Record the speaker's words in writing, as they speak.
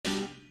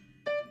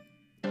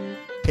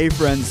Hey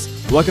friends,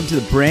 welcome to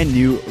the brand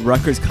new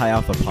Rutgers Chi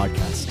Alpha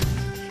podcast.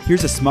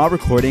 Here's a small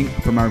recording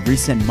from our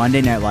recent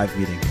Monday Night Live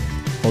meeting.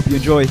 Hope you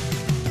enjoy.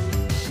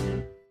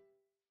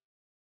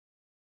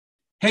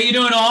 Hey, you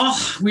doing all?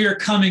 We are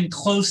coming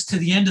close to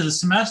the end of the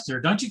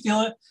semester. Don't you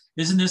feel it?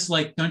 Isn't this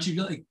like, don't you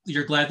feel like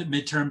you're glad that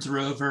midterms are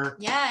over?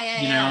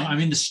 Yeah. I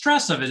mean, the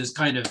stress of it is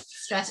kind of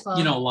Stressful.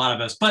 a lot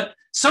of us, but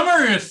some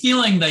are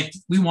feeling like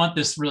we want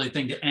this really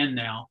thing to end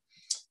now.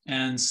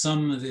 And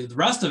some of the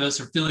rest of us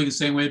are feeling the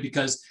same way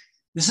because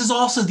this is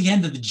also the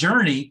end of the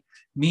journey,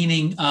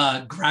 meaning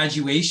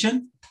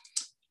graduation.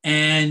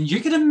 And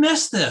you're going to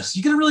miss this.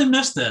 You're going to really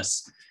miss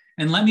this.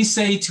 And let me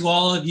say to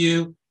all of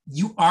you,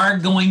 you are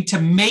going to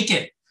make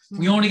it.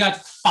 We only got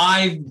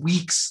 5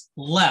 weeks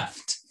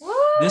left. Woo!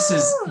 This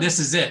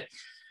is it.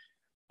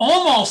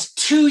 Almost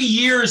 2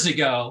 years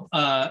ago,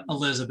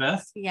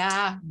 Elizabeth.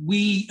 Yeah.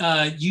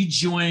 You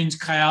joined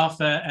Chi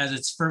Alpha as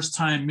its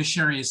first-time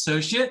missionary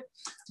associate,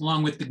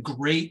 along with the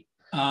great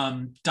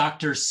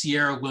Dr.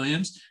 Sierra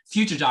Williams,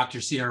 future Dr.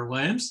 Sierra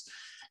Williams.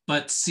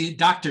 But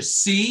Dr.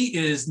 C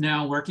is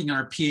now working on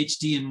her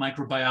PhD in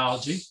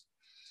microbiology.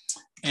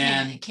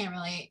 And can't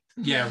relate.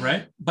 Yeah,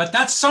 right. But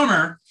that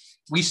summer,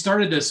 we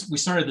started this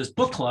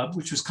book club,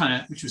 which was kind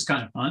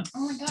of fun.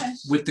 Oh my gosh.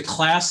 With the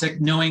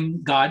classic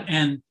Knowing God.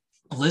 And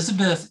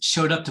Elizabeth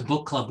showed up to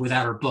book club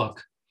without her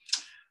book.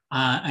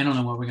 I don't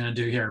know what we're going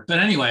to do here. But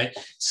anyway,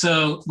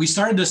 so we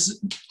started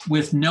this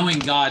with Knowing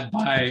God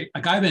by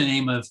a guy by the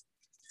name of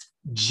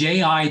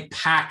J.I.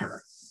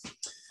 Packer.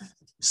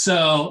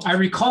 So I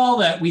recall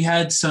that we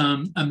had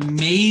some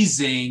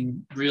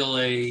amazing,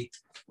 really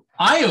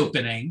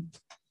eye-opening,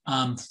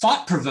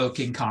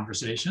 thought-provoking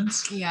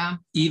conversations. Yeah.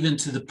 Even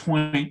to the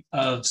point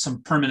of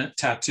some permanent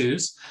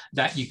tattoos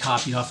that you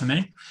copied off of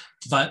me.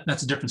 But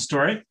that's a different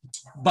story.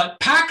 But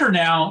Packer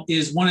now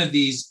is one of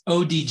these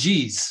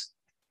ODGs.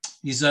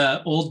 He's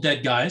old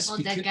dead guys.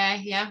 Dead guy,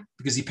 yeah.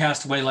 Because he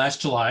passed away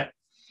last July,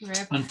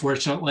 Rip.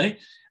 Unfortunately,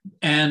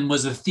 and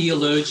was a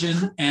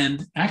theologian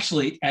and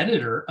actually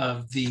editor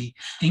of the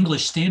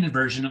English Standard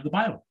Version of the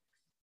Bible.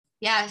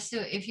 Yeah, so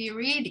if you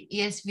read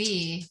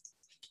ESV,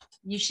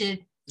 you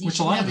should Which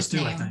a lot of us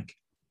do, I think.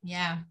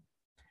 Yeah.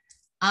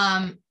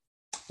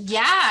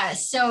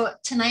 So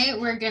tonight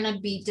we're going to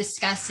be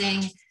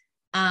discussing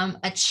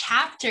a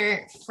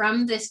chapter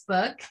from this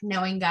book,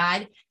 Knowing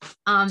God.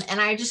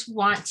 And I just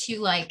want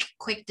to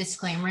quick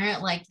disclaimer,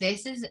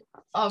 this is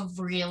a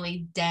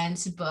really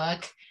dense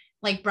book.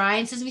 Like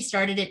Brian says, we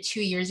started it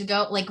 2 years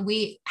ago.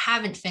 We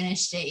haven't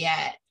finished it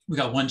yet. We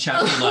got one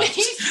chapter left.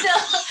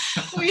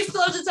 we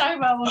still have to talk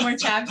about one more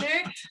chapter.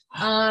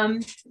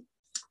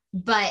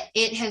 But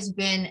it has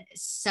been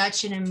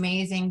such an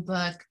amazing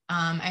book.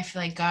 I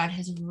feel like God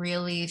has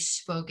really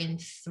spoken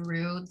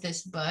through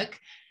this book.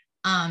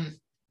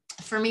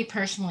 For me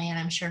personally, and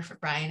I'm sure for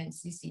Brian and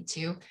Cece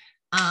too,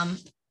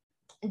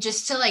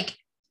 just to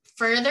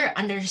further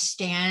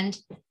understand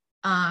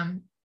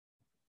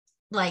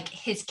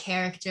his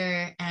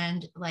character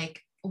and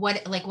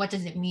what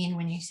does it mean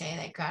when you say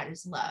that God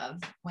is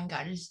love, when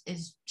God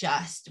is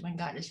just, when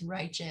God is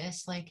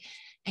righteous,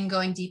 and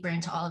going deeper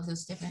into all of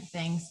those different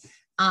things.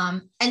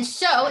 And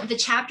so the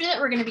chapter that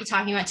we're going to be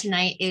talking about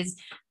tonight is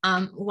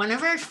one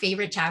of our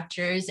favorite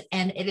chapters,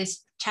 and it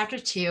is chapter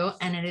 2,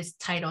 and it is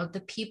titled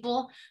The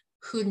People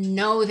Who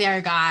Know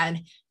Their God.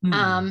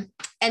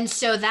 And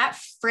so that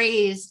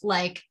phrase,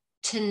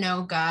 to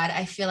know God,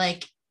 I feel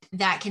like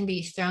that can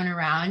be thrown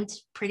around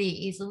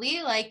pretty easily.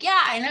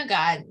 Yeah, I know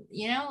God,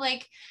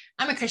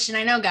 I'm a Christian,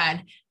 I know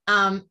God.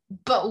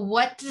 But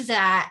what does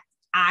that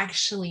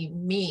actually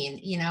mean?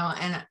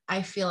 And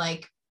I feel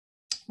like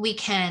we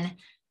can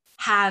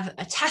have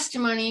a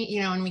testimony,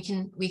 and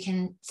we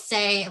can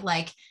say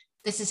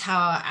this is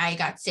how I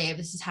got saved.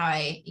 This is how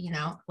I,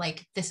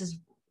 this is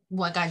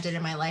what God did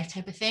in my life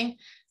type of thing.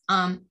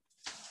 And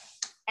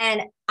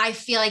I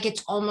feel like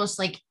it's almost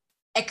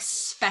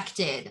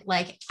expected,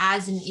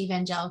 as an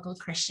evangelical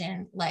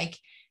Christian,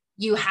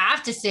 you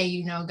have to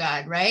say,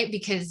 God, right?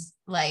 Because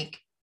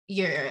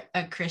you're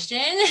a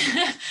Christian.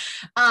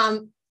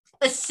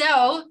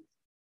 So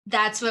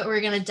that's what we're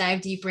going to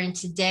dive deeper in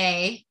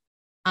today.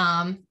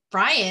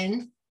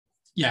 Brian.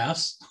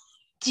 Yes.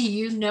 Do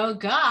you know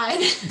God?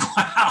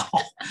 Wow.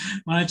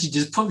 Why don't you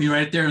just put me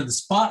right there in the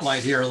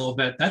spotlight here a little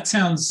bit? That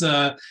sounds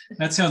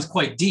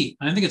quite deep.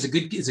 I think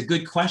it's a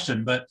good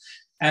question, but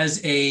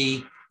as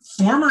a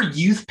former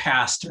youth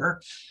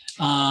pastor,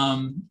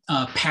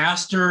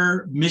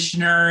 pastor,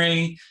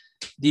 missionary,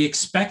 the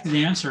expected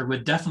answer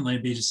would definitely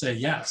be to say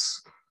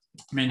yes.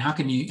 I mean, how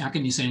can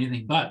you say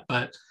anything but?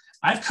 But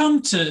I've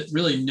come to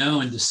really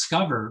know and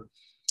discover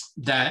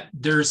that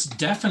there's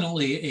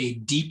definitely a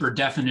deeper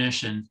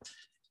definition.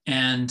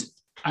 And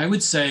I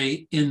would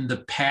say in the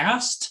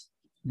past,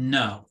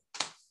 no,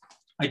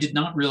 I did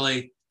not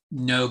really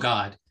know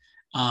God.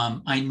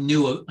 I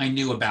knew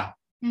about.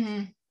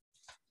 Mm-hmm.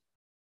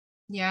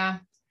 Yeah.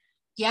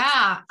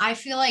 I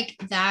feel like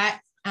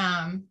that,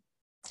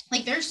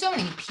 there's so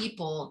many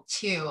people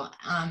too.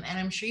 And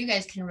I'm sure you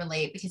guys can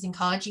relate because in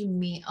college you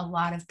meet a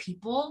lot of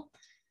people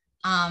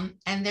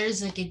And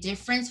there's like a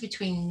difference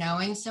between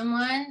knowing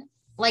someone,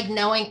 like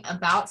knowing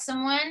about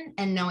someone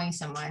and knowing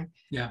someone.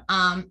 Yeah.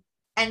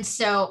 And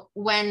so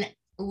when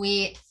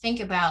we think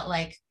about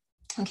like,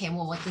 okay,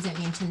 well, what does it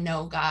mean to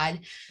know God?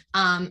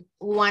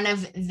 One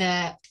of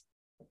the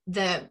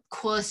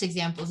coolest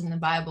examples in the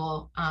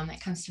Bible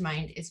that comes to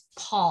mind is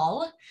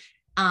Paul.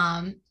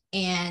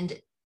 And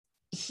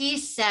he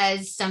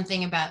says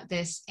something about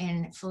this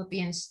in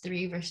Philippians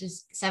 3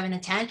 verses 7 to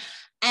 10.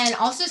 And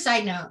also,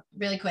 side note,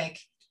 really quick,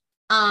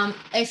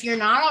 if you're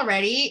not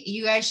already,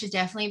 you guys should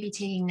definitely be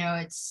taking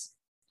notes.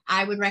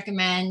 I would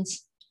recommend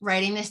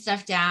writing this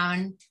stuff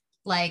down,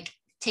 like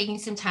taking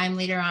some time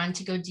later on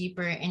to go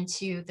deeper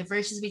into the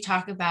verses we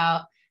talk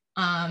about,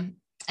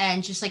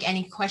 and just like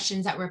any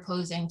questions that we're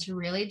posing, to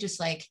really just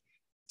like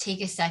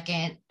take a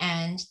second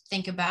and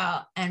think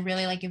about and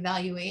really like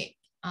evaluate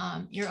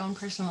your own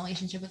personal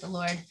relationship with the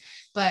Lord.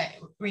 But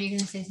were you going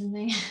to say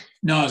something?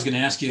 No, I was going to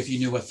ask you if you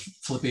knew what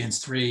Philippians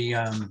 3,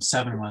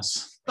 7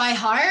 was. By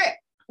heart?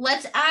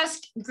 Let's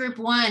ask group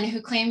 1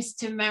 who claims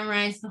to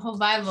memorize the whole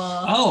Bible.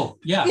 Oh,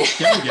 yeah.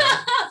 There we go.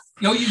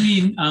 Oh, you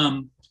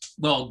mean,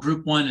 well,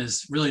 group 1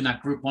 is really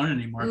not group 1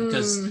 anymore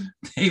because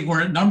they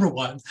weren't number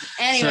 1.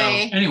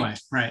 Anyway,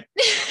 right.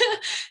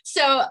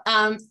 So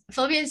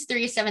Philippians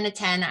 3, 7 to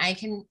 10, I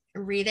can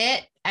read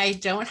it. I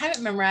don't have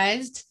it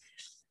memorized.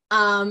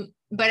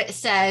 But it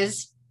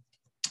says,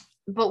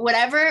 but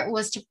whatever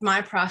was to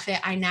my profit,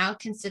 I now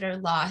consider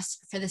loss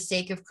for the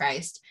sake of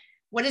Christ.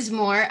 What is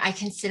more, I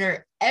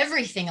consider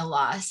everything a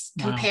loss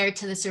compared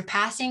to the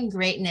surpassing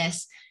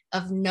greatness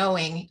of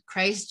knowing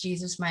Christ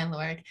Jesus, my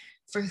Lord,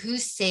 for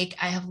whose sake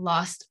I have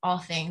lost all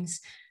things.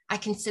 I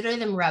consider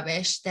them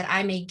rubbish, that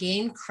I may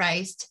gain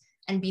Christ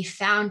and be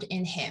found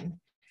in him.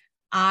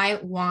 I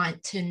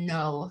want to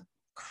know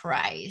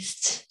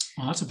Christ.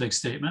 Well, that's a big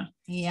statement.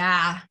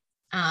 Yeah.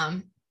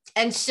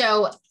 And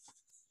so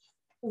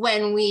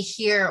when we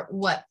hear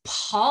what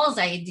Paul's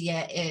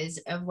idea is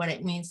of what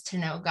it means to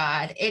know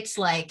God, it's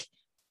like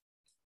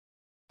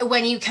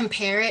when you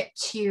compare it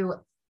to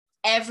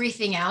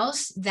everything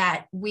else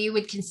that we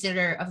would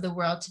consider of the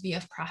world to be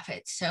of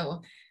profit.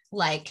 So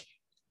like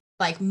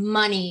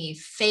money,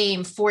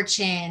 fame,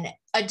 fortune,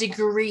 a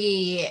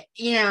degree,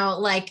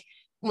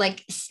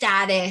 like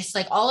status,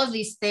 like all of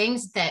these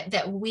things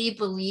that we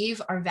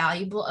believe are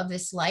valuable of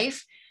this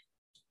life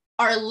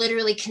are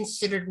literally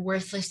considered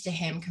worthless to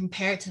him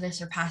compared to the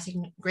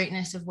surpassing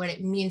greatness of what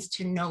it means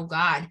to know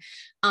God.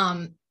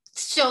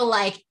 So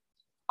like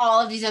all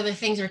of these other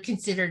things are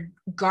considered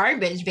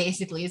garbage,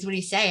 basically, is what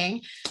he's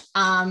saying.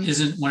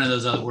 Isn't one of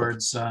those other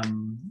words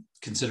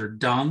considered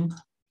dung?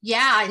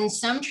 Yeah, in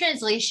some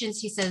translations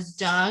he says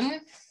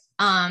dung,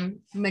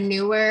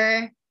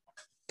 manure,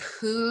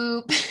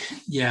 poop.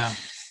 Yeah.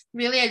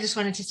 Really, I just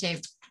wanted to say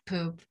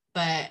poop,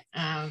 but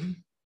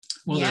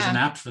well, there's an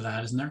app for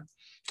that, isn't there?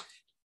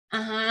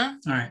 Uh-huh.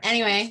 All right.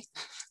 Anyway.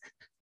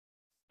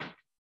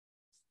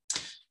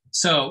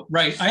 So,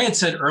 right, I had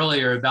said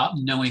earlier about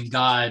knowing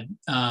God,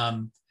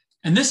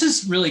 and this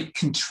is really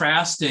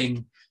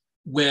contrasting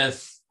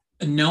with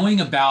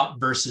knowing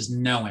about versus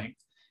knowing.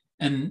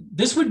 And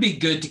this would be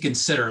good to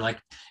consider. Like,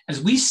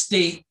 as we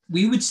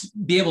would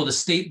be able to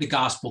state the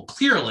gospel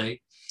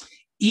clearly,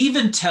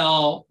 even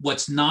tell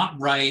what's not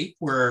right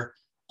or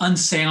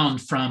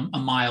unsound from a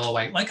mile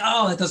away. Like,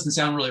 oh, that doesn't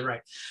sound really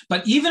right.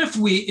 But even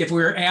if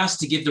we're asked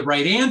to give the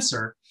right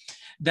answer,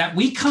 that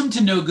we come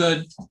to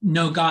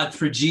know God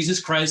through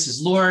Jesus Christ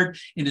as Lord,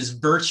 in his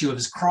virtue of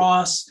his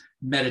cross,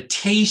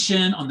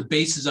 meditation on the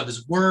basis of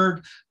his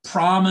word,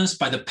 promise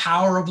by the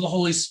power of the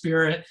Holy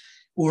Spirit,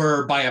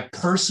 or by a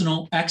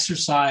personal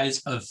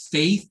exercise of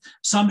faith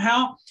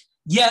somehow.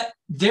 Yet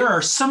there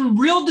are some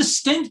real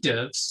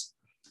distinctives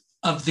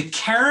of the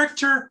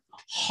character,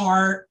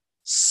 heart,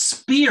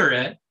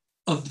 spirit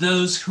of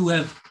those who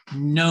have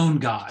known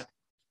God.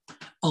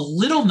 A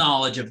little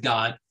knowledge of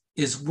God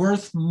is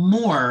worth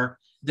more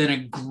than a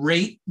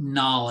great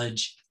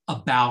knowledge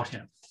about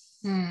him.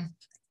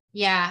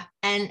 Yeah,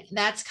 and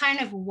that's kind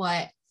of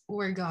what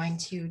we're going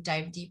to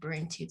dive deeper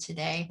into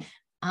today.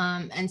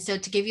 And so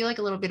to give you like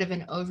a little bit of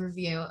an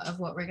overview of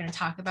what we're going to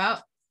talk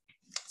about.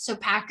 So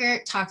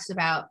Packer talks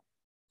about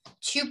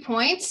 2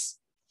 points,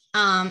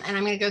 and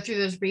I'm going to go through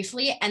those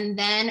briefly, and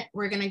then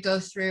we're going to go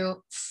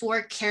through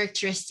 4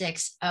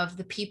 characteristics of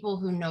the people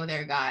who know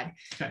their God.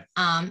 Okay.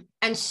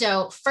 And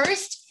so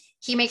first,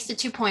 he makes the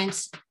 2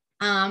 points.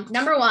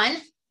 Number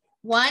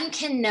one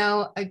can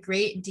know a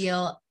great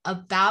deal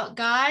about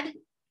God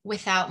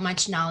without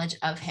much knowledge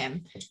of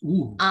him.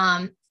 Ooh.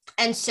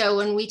 And so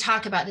when we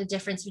talk about the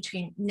difference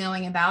between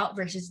knowing about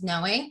versus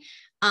knowing,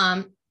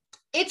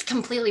 it's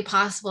completely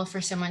possible for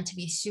someone to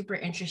be super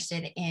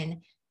interested in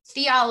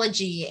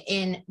theology,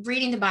 in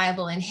reading the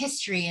Bible, in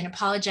history, in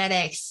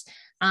apologetics.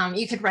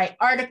 You could write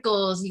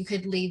articles, you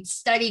could lead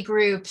study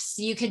groups,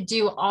 you could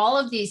do all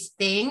of these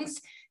things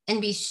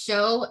and be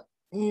so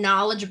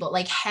knowledgeable,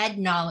 like head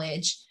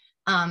knowledge,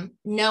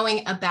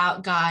 knowing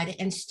about God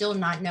and still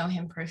not know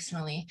him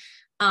personally.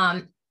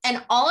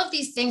 And all of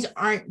these things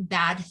aren't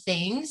bad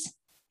things.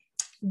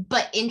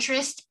 but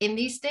interest in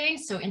these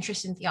things. So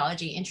interest in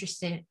theology,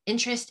 interest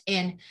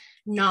in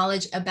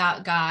knowledge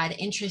about God,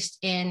 interest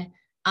in,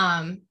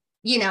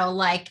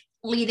 like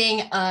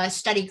leading a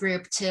study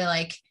group to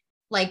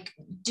like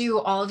do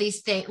all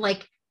these things,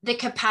 like the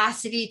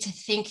capacity to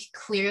think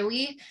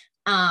clearly,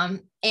 and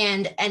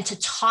to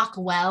talk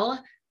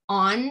well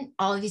on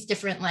all of these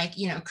different,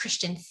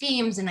 Christian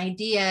themes and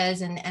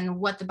ideas and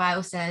what the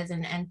Bible says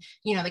and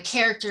the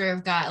character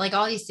of God, like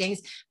all these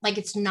things, like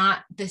it's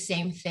not the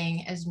same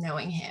thing as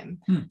knowing him,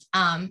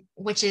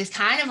 which is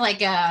kind of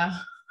like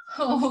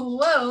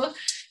whoa,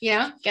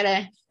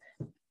 gotta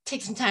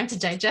take some time to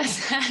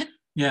digest that.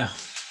 Yeah,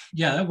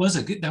 that was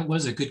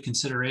a good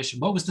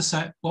consideration. What was the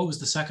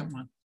second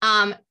one?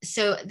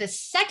 So the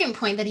second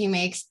point that he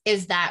makes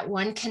is that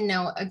one can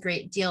know a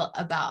great deal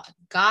about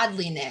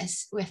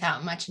godliness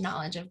without much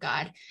knowledge of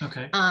God.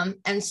 Okay.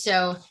 And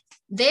so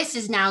this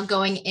is now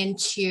going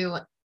into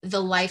the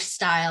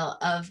lifestyle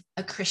of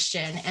a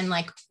Christian and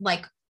like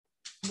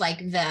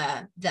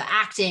the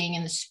acting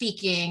and the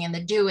speaking and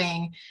the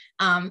doing.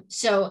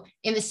 So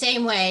in the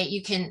same way,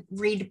 you can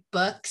read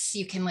books,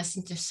 you can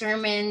listen to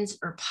sermons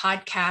or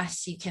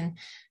podcasts, you can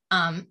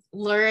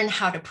learn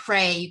how to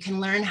pray, you can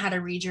learn how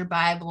to read your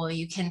Bible,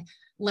 you can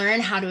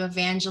learn how to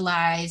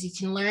evangelize, you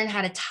can learn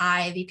how to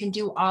tithe, you can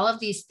do all of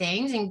these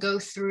things and go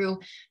through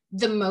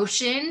the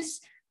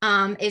motions.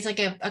 Is like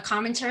a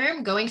common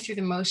term, going through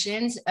the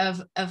motions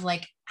of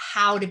like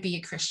how to be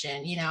a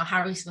Christian,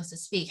 how are we supposed to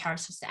speak, how are we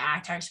supposed to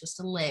act, how are we supposed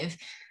to live,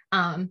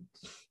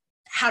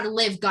 how to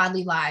live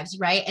godly lives,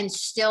 right? And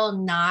still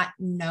not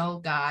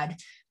know God.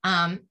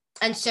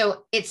 And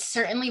so it's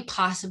certainly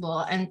possible,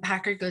 and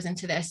Packer goes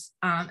into this,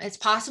 it's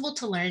possible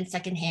to learn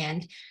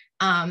secondhand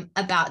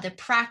about the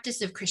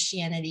practice of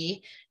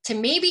Christianity, to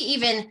maybe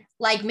even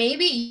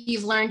maybe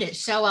you've learned it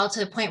so well to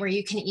the point where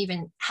you can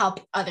even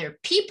help other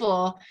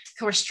people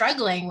who are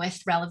struggling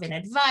with relevant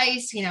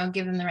advice,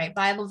 give them the right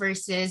Bible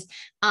verses,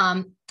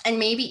 and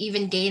maybe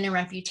even gain a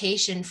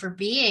reputation for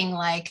being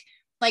like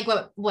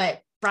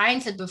what Brian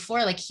said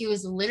before, like he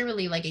was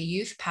literally like a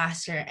youth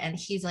pastor, and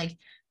he's like,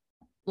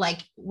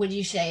 would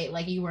you say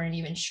like you weren't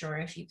even sure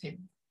if you could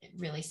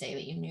really say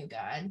that you knew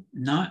God?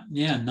 Not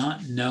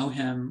know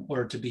him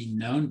or to be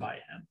known by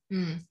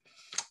him.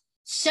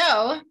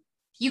 So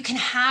you can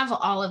have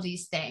all of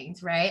these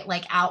things, right?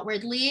 Like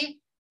outwardly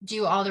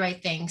do all the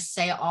right things,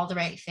 say all the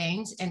right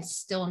things, and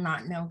still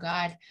not know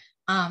God.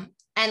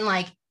 And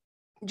like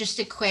just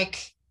a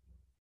quick,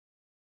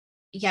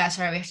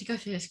 sorry, we have to go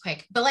through this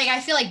quick, but like I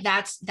feel like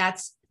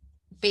that's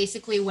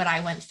basically what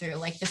I went through,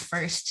 like the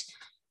first,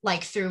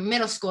 like through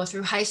middle school,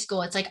 through high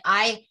school. It's like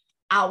I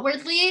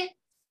outwardly,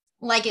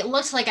 like it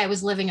looked like I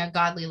was living a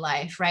godly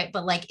life, right?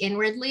 But like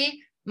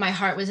inwardly, my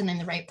heart wasn't in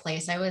the right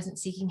place. I wasn't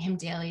seeking him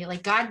daily.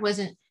 Like God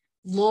wasn't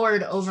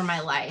Lord over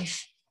my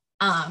life.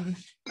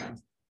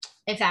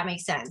 If that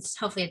makes sense.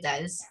 Hopefully it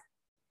does.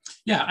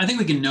 Yeah, I think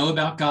we can know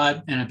about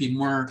God and it'd be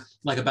more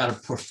like about a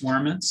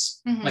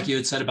performance, like you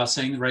had said about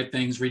saying the right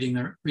things, reading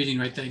the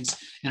right things,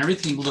 and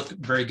everything looked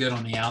very good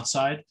on the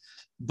outside.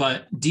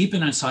 But deep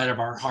inside of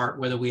our heart,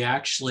 whether we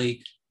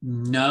actually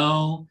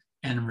know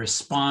and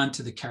respond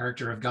to the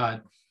character of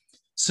God.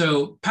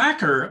 So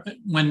Packer,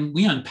 when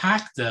we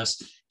unpacked this,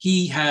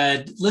 he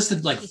had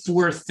listed like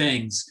 4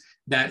 things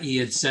that he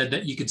had said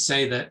that you could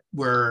say that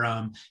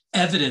were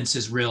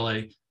evidences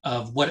really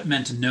of what it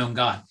meant to know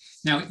God.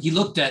 Now, he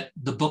looked at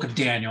the book of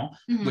Daniel,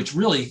 which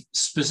really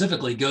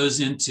specifically goes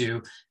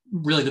into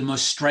really the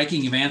most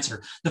striking of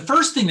answer. The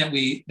first thing that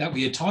we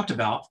had talked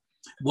about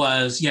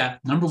was,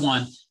 number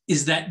 1,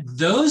 is that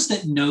those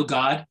that know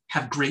God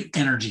have great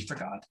energy for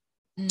God.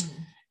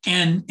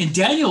 And in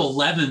Daniel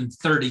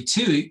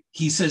 11:32,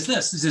 he says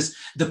this, he says,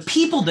 the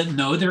people that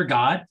know their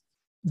God,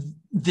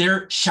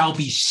 there shall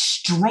be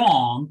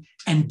strong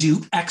and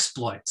do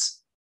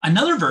exploits.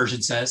 Another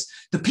version says,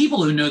 the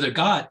people who know their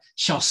God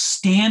shall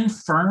stand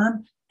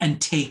firm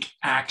and take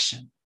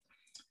action.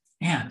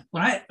 And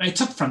what I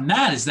took from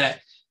that is that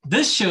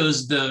this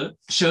shows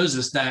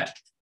us that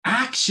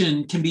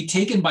action can be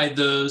taken by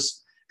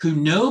those who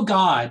know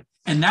God,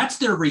 and that's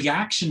their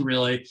reaction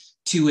really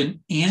to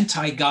an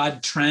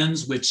anti-God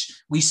trends which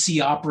we see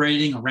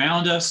operating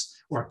around us,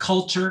 or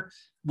culture.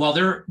 While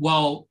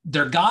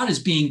their God is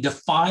being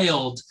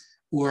defiled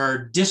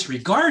or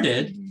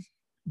disregarded,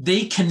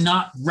 they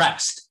cannot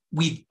rest.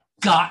 We've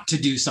got to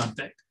do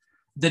something.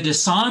 The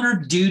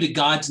dishonor due to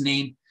God's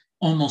name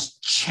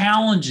almost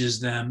challenges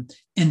them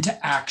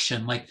into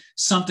action, like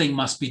something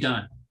must be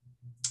done.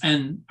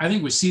 And I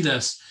think we see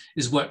this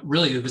is what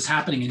really was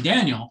happening in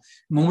Daniel.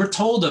 When we're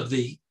told of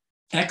the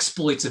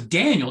exploits of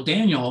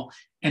Daniel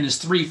and his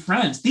 3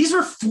 friends, these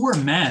are 4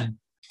 men,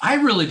 I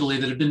really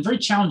believe, that have been very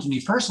challenging to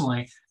me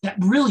personally, that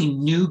really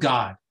knew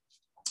God.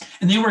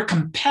 And they were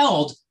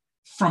compelled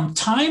from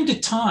time to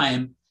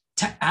time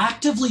to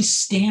actively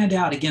stand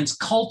out against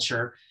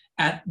culture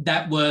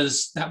that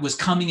was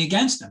coming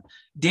against them.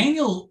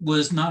 Daniel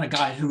was not a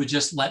guy who would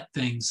just let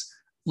things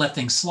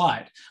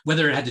slide,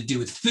 whether it had to do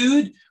with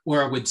food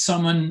or with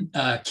someone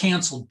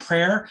canceled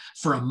prayer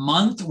for a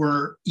month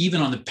or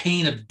even on the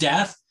pain of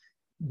death.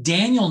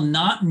 Daniel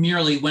not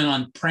merely went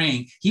on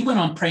praying, he went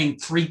on praying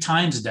 3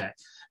 times a day,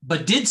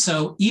 but did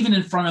so even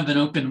in front of an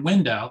open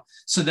window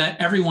so that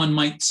everyone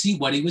might see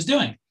what he was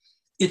doing.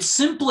 It's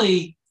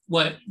simply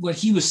what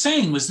he was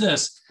saying was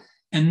this,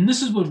 and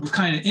this is what was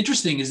kind of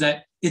interesting, is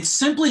that it's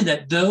simply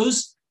that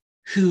those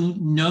who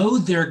know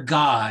their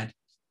God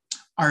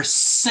are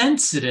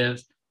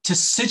sensitive to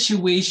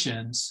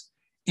situations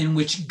in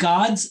which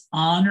God's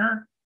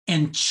honor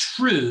and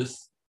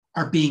truth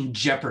are being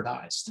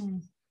jeopardized.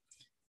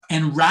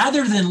 And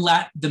rather than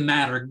let the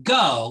matter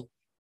go,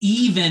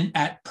 even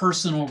at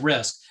personal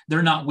risk,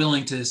 they're not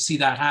willing to see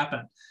that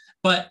happen.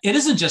 But it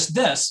isn't just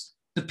this.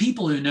 The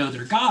people who know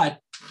their God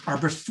are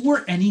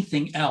before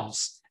anything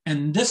else.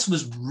 And this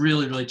was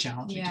really, really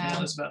challenging to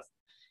Elizabeth.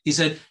 He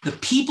said, the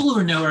people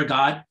who know our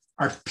God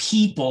are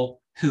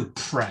people who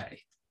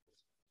pray.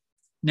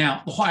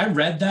 Now, I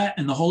read that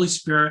and the Holy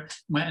Spirit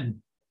went and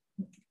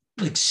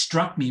like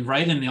struck me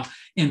right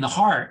in the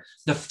heart.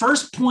 The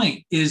first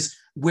point is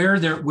where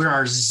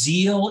our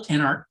zeal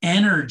and our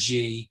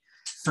energy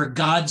for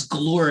God's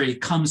glory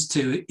comes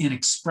to in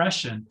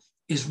expression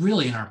is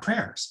really in our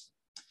prayers.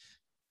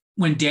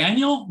 When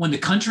the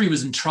country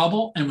was in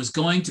trouble and was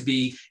going to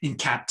be in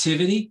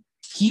captivity,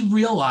 he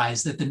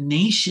realized that the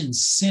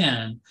nation's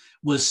sin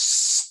was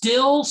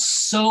still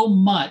so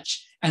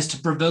much as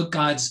to provoke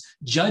God's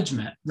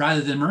judgment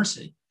rather than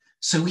mercy.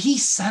 So he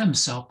set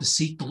himself to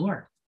seek the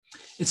Lord.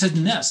 It says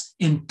in this,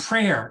 in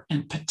prayer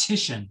and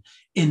petition,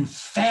 in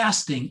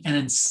fasting and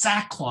in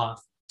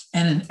sackcloth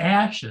and in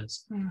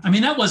ashes. I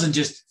mean, that wasn't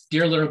just,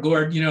 dear little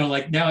Lord,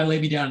 like now I lay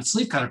me down and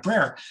sleep kind of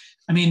prayer.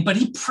 I mean, but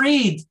he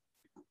prayed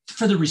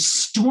for the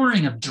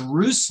restoring of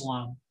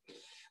Jerusalem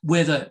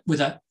with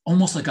a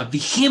almost like a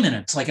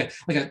vehemence, like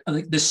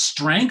the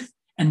strength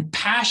and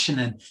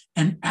passion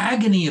and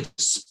agony of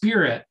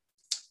spirit,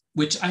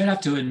 which I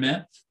have to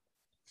admit,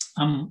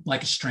 I'm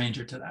like a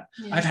stranger to that.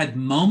 Yeah. I've had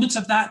moments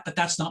of that, but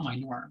that's not my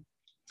norm.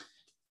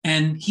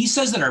 And he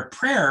says that our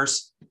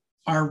prayers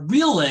are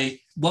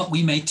really what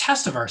we may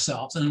test of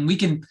ourselves. And we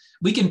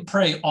can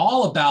pray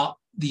all about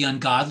the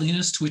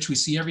ungodliness to which we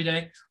see every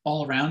day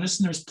all around us.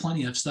 And there's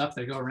plenty of stuff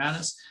that go around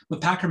us.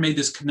 But Packer made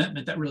this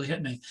commitment that really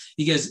hit me.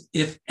 He goes,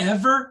 if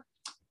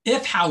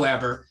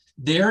however,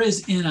 there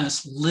is in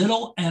us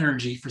little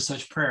energy for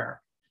such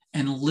prayer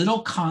and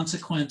little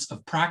consequence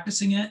of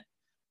practicing it,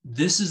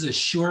 this is a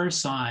sure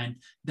sign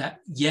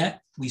that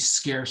yet we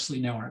scarcely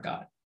know our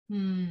God.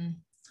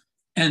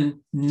 And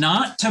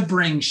not to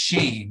bring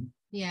shame,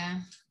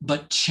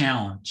 but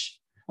challenge.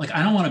 Like,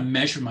 I don't want to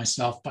measure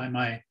myself by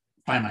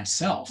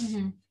myself.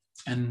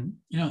 And,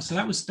 so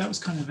that was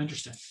kind of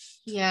interesting.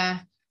 Yeah.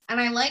 And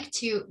I like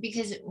to,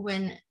 because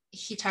when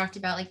he talked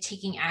about like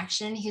taking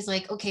action, he's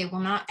like, okay,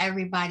 well, not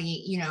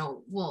everybody,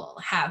 will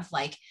have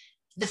like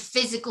the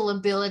physical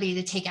ability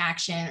to take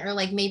action or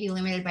like maybe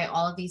limited by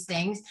all of these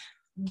things,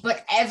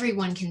 but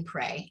everyone can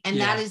pray. And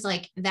that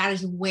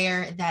is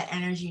where that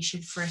energy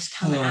should first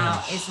come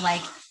out, is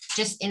like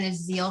just in a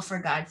zeal for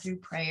God through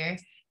prayer.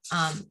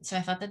 So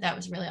I thought that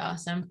was really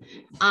awesome.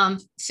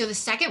 So the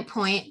second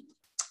point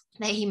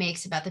that he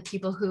makes about the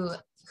people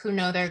who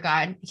know their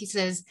God, he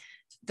says,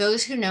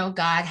 those who know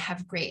God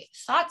have great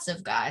thoughts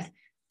of God.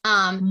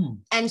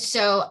 And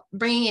so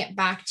bringing it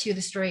back to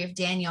the story of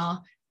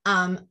Daniel,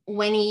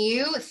 when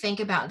you think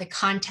about the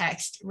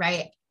context,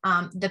 right?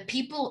 The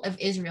people of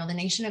Israel, the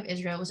nation of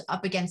Israel, was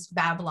up against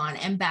Babylon,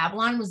 and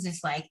Babylon was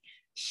this like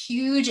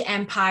huge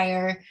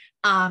empire.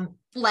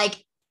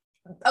 Like,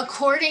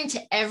 according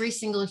to every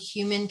single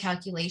human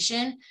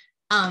calculation,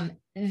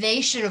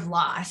 they should have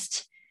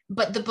lost.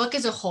 But the book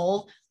as a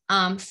whole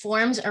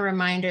forms a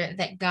reminder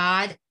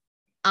that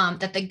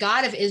that the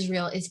God of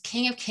Israel is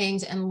King of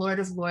Kings and Lord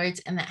of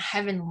Lords, and that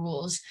heaven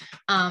rules.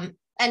 And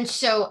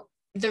so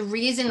the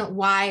reason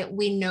why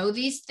we know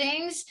these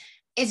things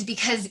is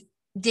because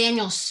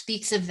Daniel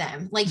speaks of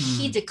them. Like,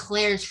 he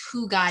declares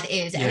who God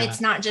is. And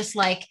it's not just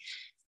like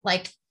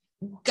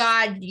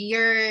God,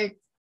 you're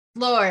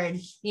Lord,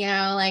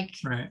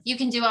 right. You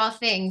can do all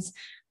things.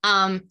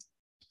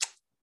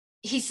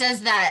 He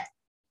says that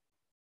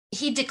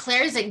he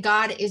declares that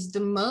God is the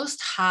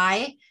most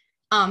high,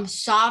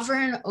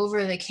 sovereign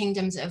over the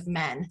kingdoms of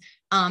men.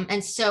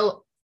 And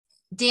so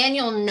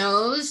Daniel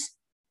knows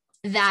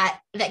that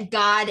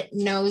God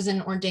knows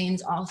and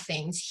ordains all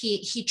things.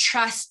 He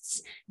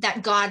trusts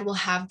that God will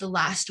have the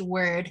last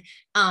word,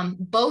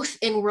 both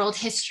in world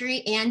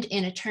history and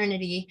in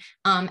eternity,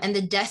 and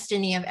the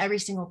destiny of every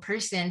single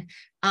person.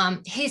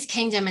 His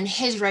kingdom and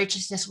his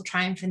righteousness will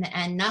triumph in the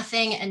end.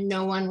 Nothing and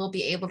no one will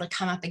be able to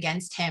come up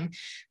against him.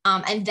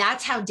 And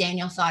that's how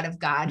Daniel thought of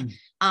God.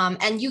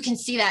 And you can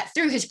see that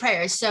through his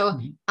prayers. So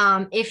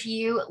if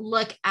you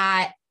look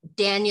at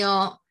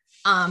Daniel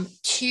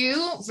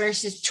 2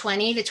 verses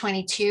 20 to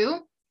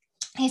 22,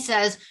 he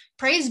says,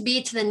 "Praise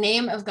be to the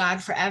name of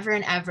God forever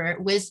and ever.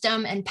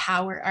 Wisdom and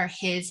power are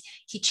his.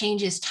 He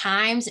changes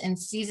times and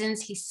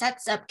seasons. He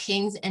sets up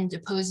kings and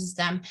deposes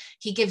them.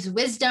 He gives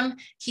wisdom.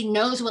 He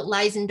knows what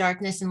lies in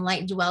darkness, and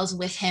light dwells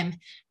with him."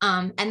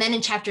 And then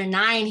in chapter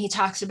 9, he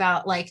talks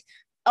about like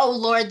O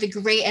Lord, the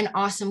great and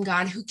awesome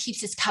God, who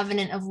keeps his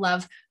covenant of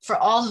love for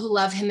all who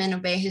love him and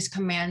obey his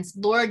commands.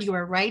 Lord, you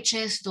are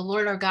righteous. The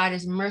Lord our God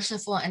is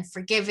merciful and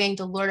forgiving.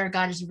 The Lord our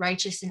God is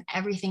righteous in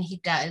everything he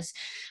does.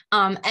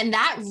 And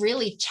that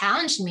really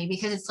challenged me,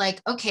 because it's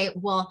like, okay,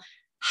 well,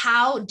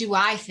 how do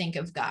I think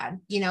of God?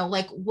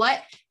 Like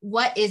what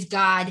is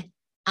God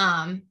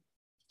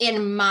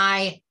in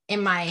my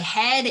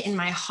head, in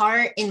my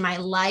heart, in my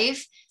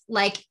life?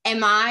 Like,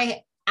 am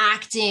I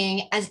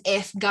acting as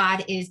if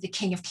God is the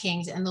King of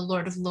Kings and the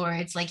Lord of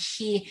Lords? Like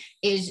he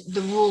is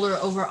the ruler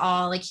over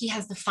all, like he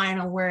has the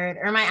final word?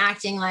 Or am I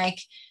acting like,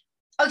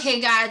 okay,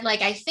 God,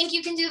 like I think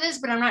you can do this,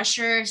 but I'm not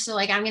sure. So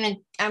like, I'm gonna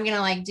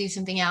like do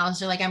something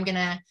else, or like, I'm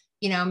gonna,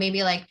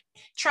 maybe like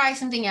try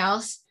something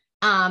else.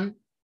 And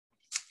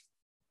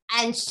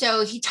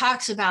so he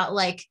talks about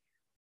like,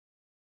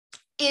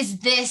 is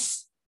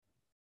this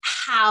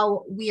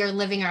how we are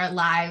living our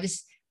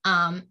lives?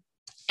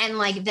 And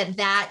like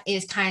that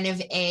is kind of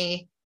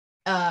a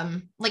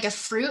like a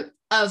fruit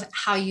of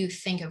how you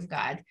think of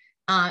God.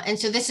 And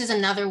so this is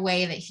another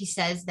way that he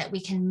says that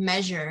we can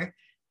measure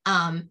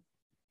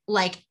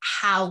like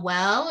how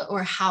well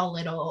or how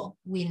little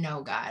we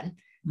know God,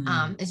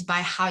 is by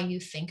how you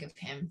think of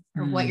him,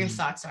 or what your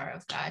thoughts are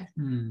of God.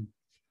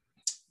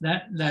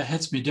 That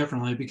hits me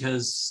differently,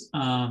 because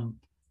I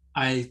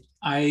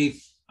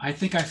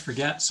think I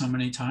forget so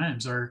many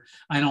times, or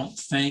I don't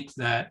think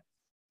that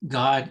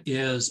God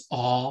is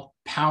all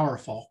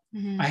powerful.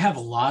 I have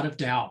a lot of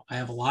doubt. I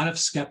have a lot of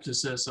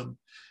skepticism.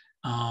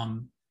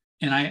 And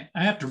I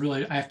have to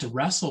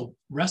wrestle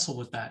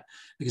with that,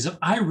 because if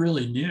I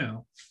really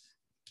knew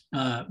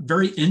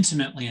very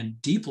intimately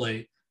and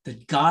deeply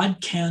that God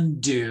can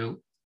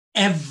do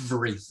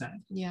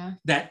everything,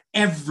 that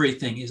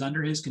everything is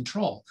under his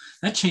control,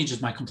 that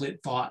changes my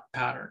complete thought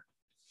pattern.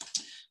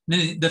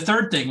 The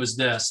third thing was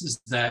this, is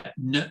that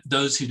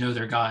those who know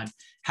their God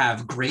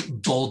have great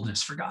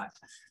boldness for God.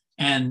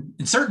 And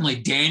certainly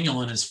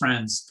Daniel and his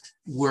friends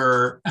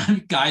were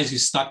guys who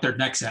stuck their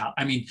necks out.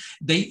 I mean,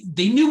 they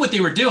knew what they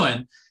were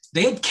doing.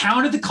 They had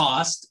counted the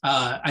cost.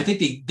 I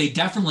think they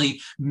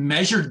definitely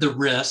measured the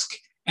risk,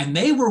 and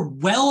they were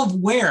well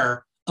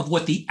aware of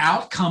what the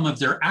outcome of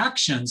their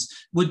actions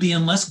would be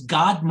unless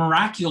God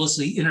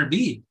miraculously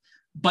intervened.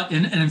 But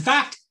in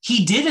fact,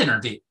 he did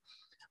intervene.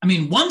 I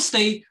mean, once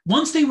they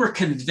were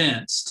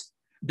convinced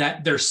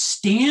that their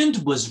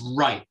stand was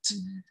right,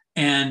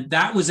 and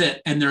that was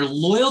it, and their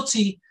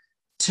loyalty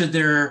to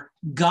their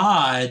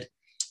God,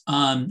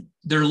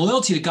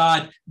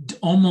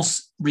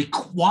 almost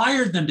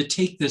required them to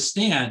take this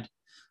stand,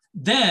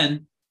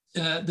 then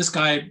this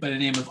guy by the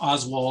name of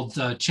Oswald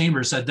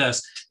Chambers said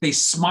this: they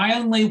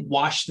smilingly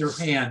washed their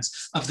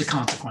hands of the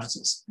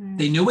consequences.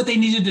 They knew what they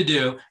needed to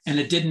do, and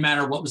it didn't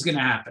matter what was going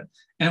to happen.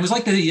 And it was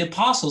like the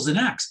apostles in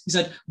Acts. He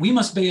said, we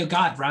must obey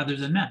God rather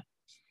than men.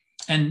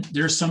 And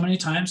there's so many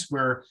times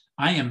where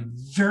I am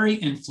very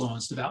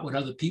influenced about what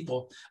other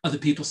people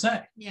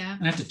say. Yeah.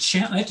 And I have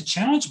to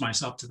challenge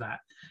myself to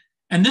that.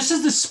 And this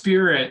is the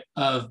spirit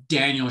of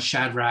Daniel,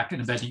 Shadrach,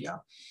 and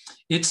Abednego.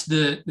 It's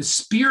the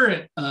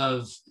spirit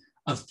of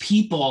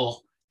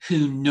people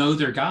who know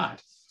their God,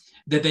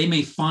 that they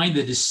may find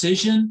the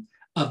decision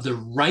of the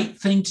right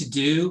thing to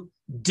do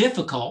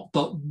difficult,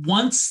 but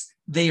once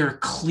they are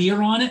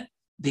clear on it,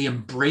 they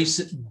embrace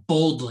it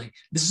boldly.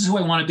 This is who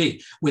I want to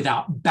be,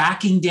 without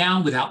backing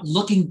down, without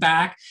looking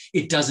back.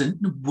 It doesn't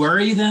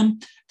worry them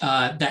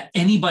that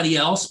anybody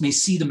else may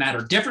see the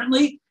matter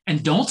differently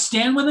and don't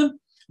stand with them.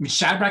 I mean,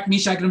 Shadrach,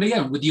 Meshach, and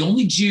Abednego were the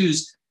only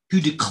Jews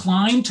who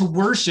declined to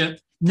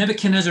worship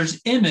Nebuchadnezzar's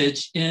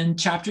image in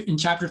chapter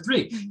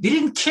 3. They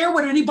didn't care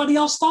what anybody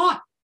else thought.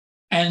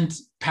 And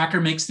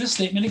Packer makes this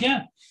statement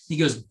again. He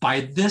goes, by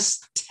this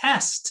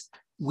test,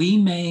 we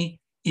may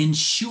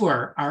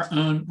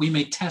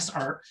test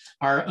our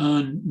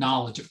own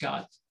knowledge of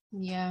God.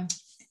 Yeah.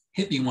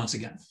 Hit me once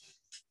again.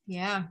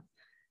 Yeah.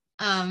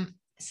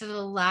 So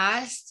the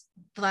last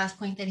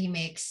point that he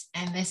makes,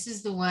 and this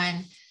is the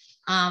one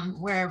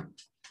where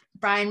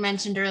Brian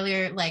mentioned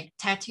earlier, like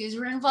tattoos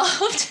were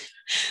involved.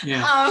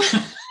 Yeah.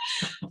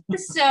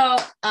 So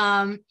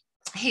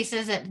he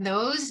says that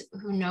those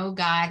who know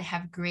God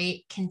have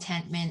great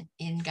contentment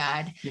in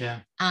God. Yeah.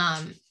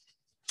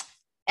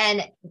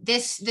 And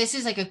this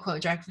is like a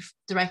quote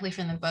directly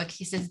from the book.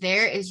 He says,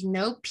 there is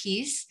no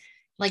peace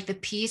like the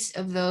peace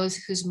of those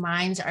whose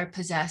minds are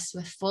possessed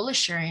with full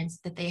assurance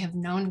that they have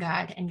known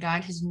God and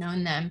God has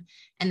known them,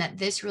 and that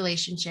this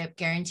relationship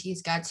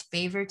guarantees God's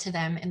favor to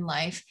them in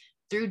life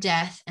through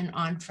death and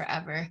on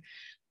forever.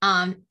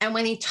 And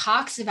when he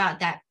talks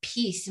about that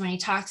peace, when he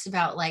talks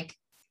about like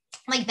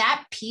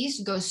that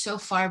peace goes so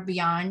far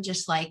beyond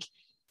just like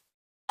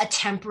a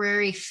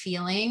temporary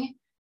feeling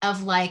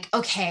of like,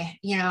 okay,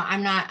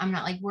 I'm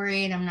not like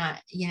worried. I'm not,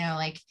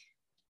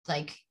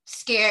 like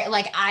scared.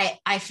 Like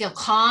I feel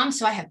calm,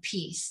 so I have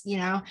peace,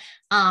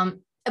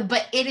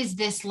 but it is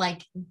this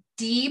like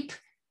deep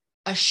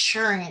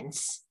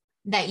assurance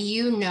that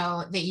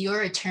that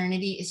your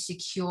eternity is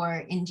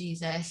secure in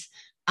Jesus.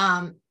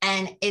 And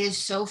it is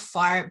so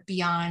far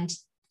beyond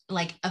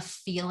like a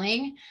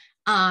feeling.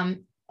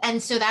 And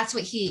so that's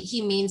what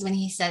he means when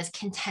he says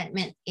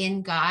contentment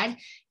in God.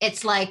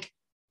 It's like,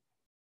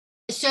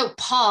 so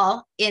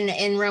Paul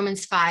in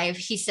Romans 5,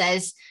 he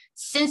says,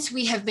 since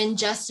we have been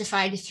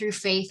justified through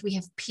faith, we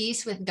have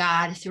peace with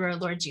God through our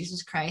Lord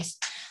Jesus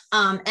Christ.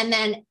 And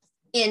then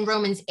in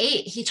Romans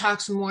 8, he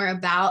talks more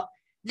about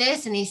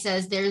this, and he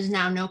says, there is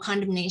now no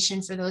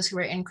condemnation for those who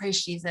are in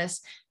Christ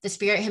Jesus. The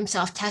Spirit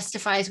himself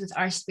testifies with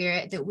our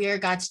spirit that we are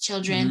God's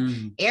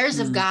children, heirs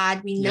of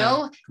God. We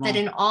know that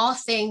in all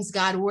things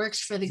God works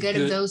for the good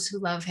of those who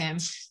love him.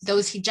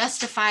 Those he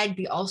justified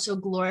be also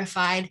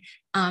glorified.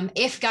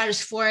 If God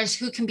is for us,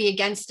 who can be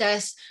against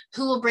us?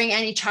 Who will bring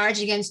any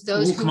charge against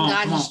those whom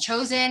God has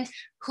chosen?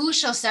 Who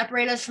shall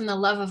separate us from the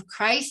love of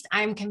Christ?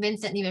 I am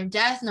convinced that neither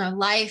death nor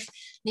life,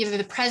 neither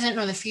the present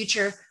nor the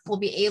future will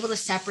be able to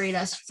separate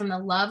us from the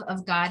love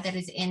of God that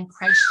is in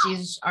Christ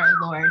Jesus our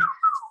Lord.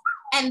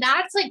 And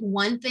that's like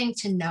one thing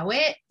to know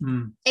it.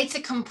 It's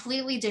a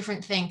completely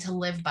different thing to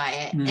live by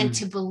it and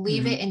to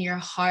believe it in your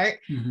heart,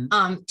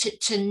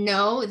 to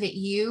know that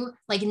you,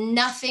 like,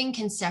 nothing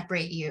can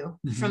separate you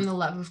from the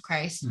love of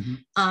Christ.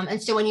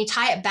 And so when you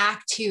tie it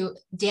back to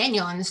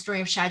Daniel and the story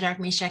of Shadrach,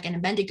 Meshach, and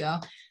Abednego,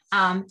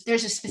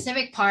 there's a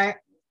specific part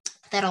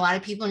that a lot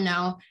of people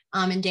know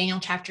in Daniel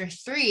chapter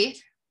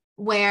 3,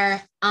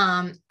 where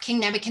King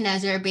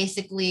Nebuchadnezzar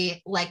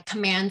basically like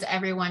commands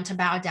everyone to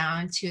bow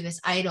down to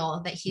this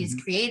idol that he's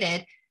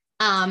created.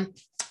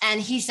 And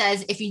he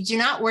says, if you do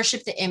not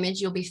worship the image,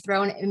 you'll be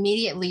thrown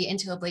immediately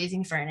into a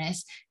blazing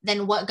furnace.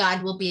 Then what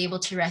God will be able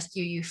to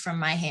rescue you from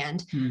my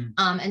hand?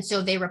 And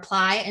so they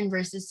reply in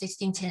verses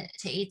 16 to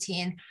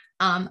 18,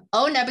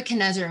 O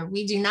Nebuchadnezzar,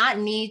 we do not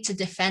need to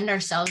defend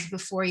ourselves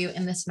before you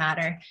in this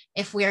matter.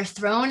 If we are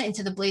thrown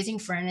into the blazing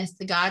furnace,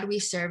 the God we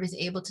serve is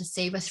able to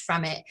save us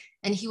from it,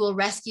 and he will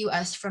rescue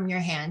us from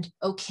your hand,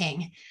 O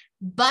king.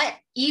 But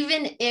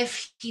even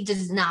if he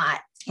does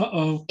not,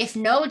 if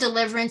no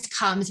deliverance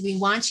comes, we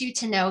want you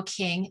to know,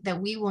 king, that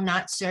we will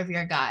not serve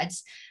your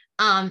gods.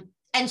 And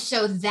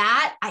so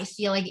that, I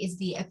feel like, is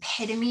the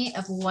epitome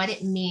of what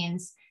it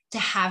means to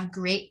have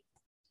great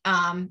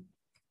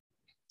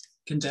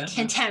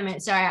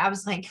contentment. Sorry, I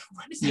was like,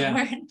 what is that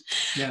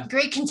word?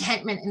 Great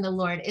contentment in the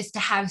Lord is to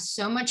have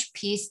so much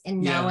peace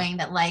in knowing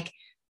that like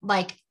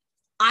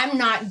I'm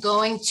not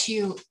going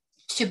to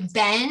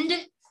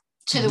bend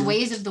to the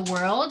ways of the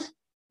world.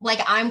 Like,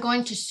 I'm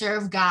going to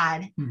serve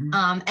God, and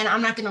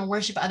I'm not going to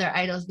worship other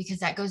idols, because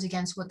that goes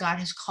against what God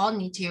has called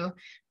me to.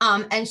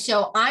 And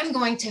so I'm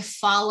going to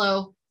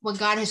follow what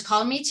God has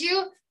called me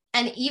to.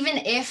 And even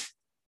if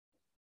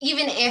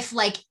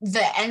like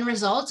the end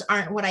results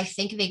aren't what I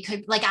think they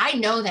could, like, I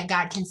know that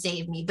God can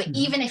save me, but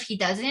even if he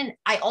doesn't,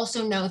 I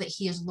also know that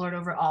he is Lord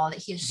over all, that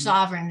he is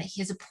sovereign, that he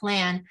has a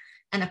plan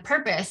and a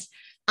purpose.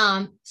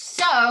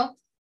 So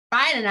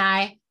Brian and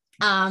I,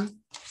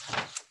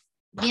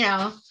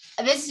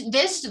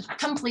 this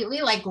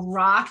completely like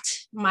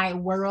rocked my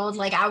world.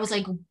 Like, I was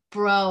like,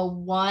 bro,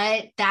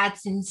 what?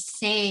 That's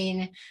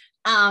insane.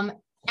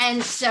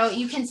 And so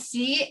you can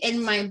see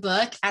in my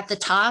book at the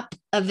top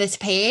of this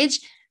page,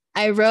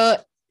 I wrote,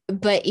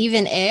 but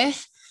even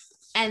if,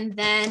 and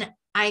then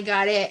I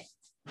got it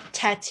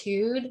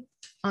tattooed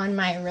on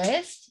my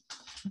wrist,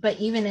 but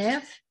even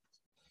if,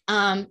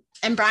 and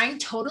Brian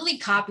totally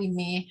copied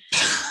me.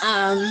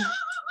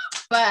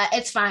 But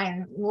it's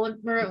fine.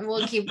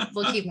 We'll keep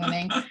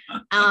moving.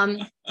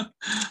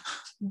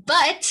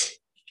 But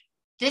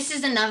this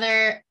is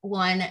another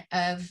one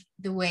of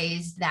the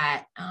ways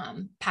that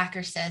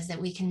Packer says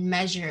that we can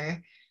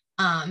measure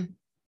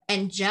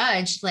and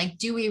judge, like,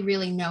 do we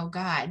really know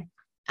God?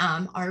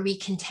 Are we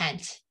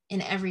content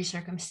in every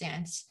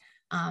circumstance?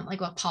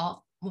 Like what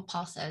Paul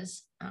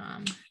says. I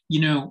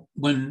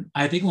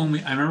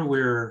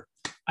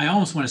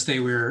almost want to say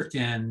we were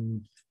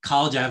in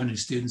College Avenue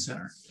Student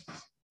Center.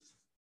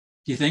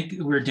 Do you think we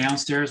were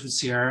downstairs with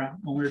Sierra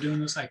when we were doing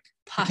this? Like,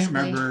 possibly. I can't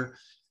remember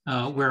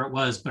where it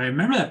was, but I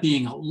remember that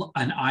being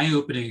an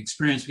eye-opening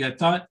experience. We had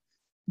thought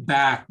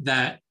back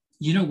that,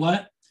 you know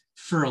what,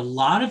 for a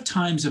lot of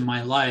times in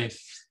my life,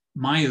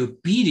 my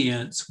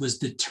obedience was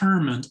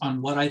determined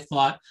on what I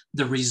thought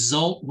the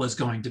result was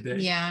going to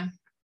be. Yeah.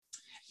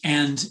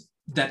 And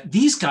that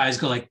these guys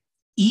go like,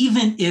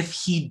 even if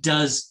he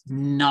does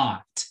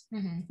not,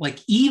 like,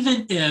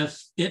 even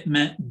if it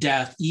meant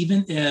death,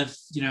 even if,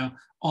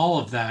 all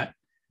of that.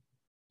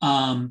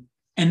 And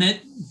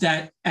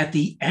that at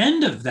the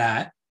end of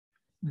that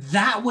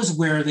was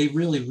where they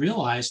really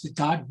realized that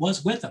God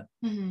was with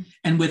them.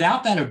 And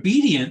without that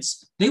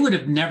obedience, they would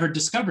have never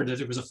discovered that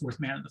there was a fourth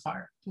man in the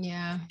fire.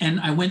 Yeah.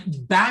 And I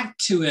went back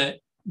to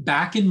it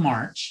back in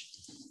March.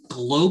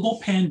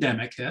 Global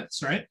pandemic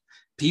hits, right?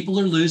 People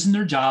are losing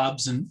their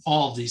jobs and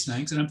all of these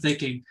things. And I'm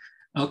thinking,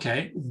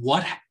 okay,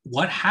 what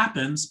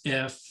happens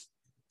if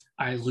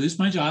I lose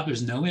my job?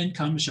 There's no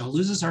income. Michelle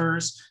loses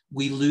hers.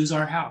 We lose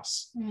our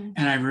house.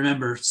 And I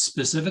remember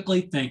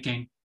specifically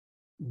thinking,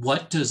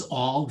 what does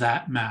all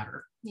that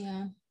matter?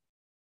 Yeah.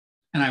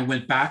 And I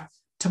went back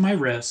to my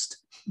wrist,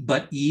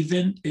 but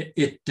even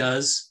it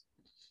does,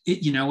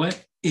 you know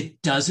what?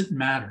 It doesn't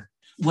matter.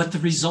 what the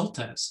result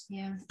is.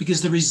 Yeah.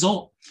 Because the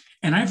result,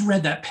 and I've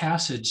read that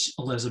passage,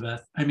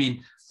 Elizabeth, I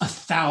mean,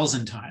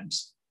 1,000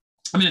 times.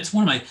 I mean, it's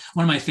one of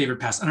my favorite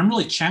passages, and I'm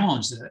really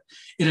challenged at it.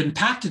 It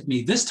impacted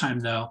me this time,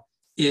 though,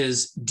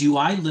 is do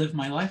I live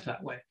my life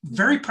that way?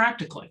 Very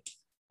practically,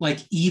 like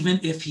even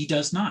if he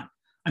does not.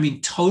 I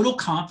mean, total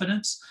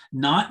confidence,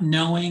 not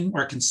knowing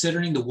or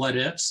considering the what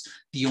ifs.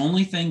 The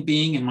only thing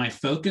being in my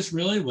focus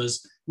really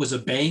was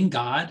obeying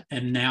God.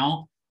 And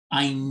now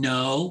I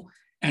know,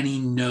 and he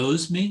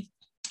knows me.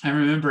 I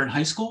remember in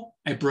high school,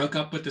 I broke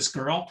up with this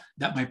girl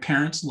that my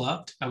parents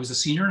loved. I was a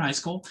senior in high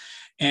school,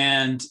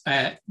 and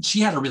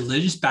she had a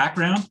religious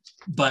background,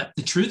 but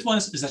the truth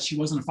is that she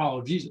wasn't a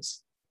follower of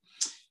Jesus.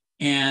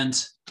 And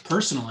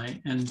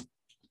personally, and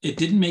it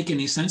didn't make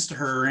any sense to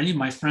her or any of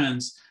my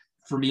friends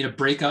for me to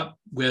break up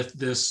with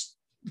this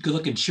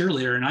good-looking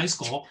cheerleader in high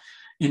school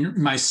in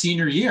my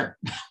senior year.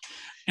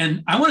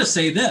 And I want to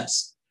say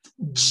this,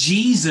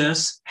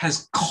 Jesus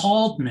has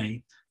called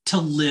me to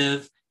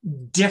live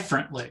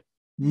differently,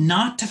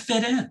 not to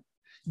fit in.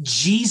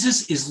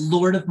 Jesus is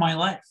Lord of my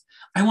life.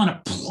 I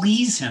want to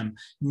please him.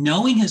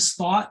 Knowing his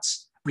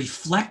thoughts,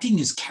 reflecting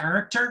his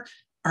character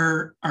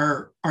are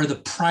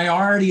the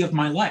priority of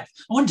my life.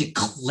 I want to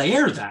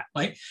declare that,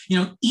 like,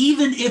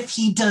 even if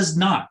he does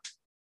not.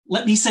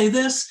 Let me say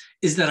this,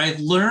 is that I've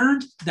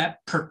learned that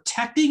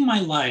protecting my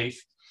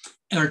life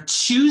or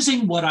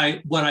choosing what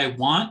I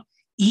want,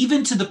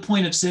 even to the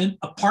point of sin,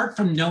 apart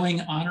from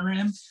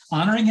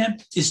honoring him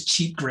is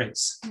cheap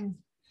grace.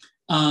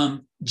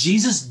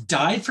 Jesus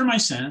died for my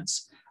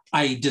sins.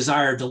 I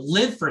desire to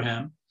live for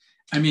him.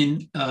 I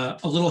mean, a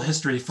little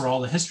history for all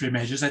the history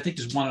majors, I think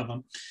is one of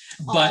them.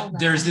 But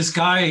there's this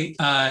guy,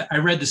 I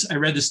read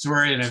the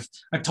story, and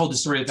I've told the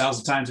story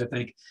 1,000 times, I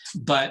think.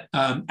 But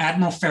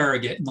Admiral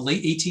Farragut in the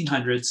late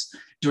 1800s,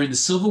 during the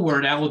Civil War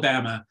in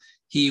Alabama,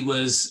 he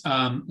was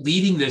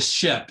leading this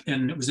ship,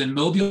 and it was in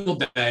Mobile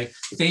Bay.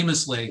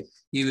 Famously,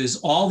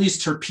 all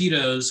these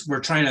torpedoes were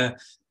trying to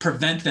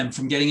prevent them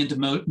from getting into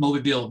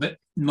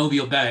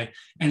Mobile Bay.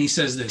 And he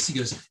says this, he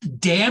goes,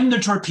 "Damn the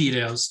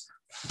torpedoes,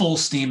 full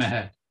steam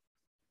ahead."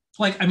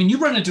 Like, I mean, you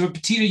run into a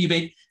potato, you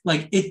bait,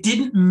 like it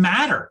didn't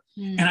matter.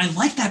 And I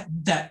like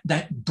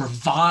that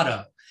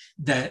bravado,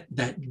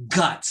 that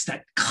guts,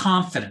 that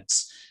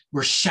confidence.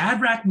 Were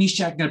Shadrach,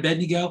 Meshach, and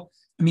Abednego,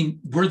 I mean,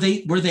 were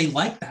they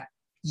like that?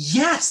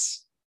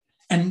 Yes.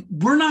 And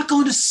we're not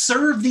going to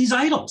serve these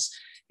idols.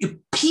 If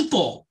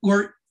people,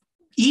 or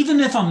even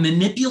if I'm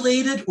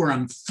manipulated or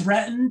I'm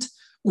threatened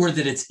or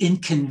that it's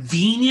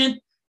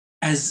inconvenient,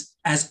 as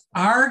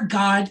our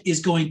God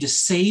is going to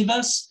save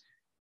us,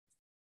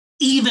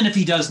 even if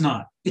he does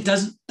not. It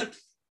doesn't,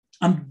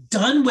 I'm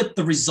done with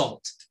the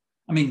result.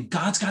 I mean,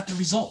 God's got the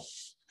result.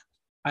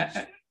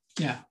 I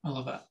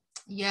love that.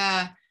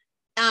 Yeah.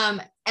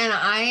 And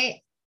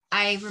I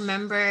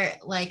remember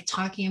like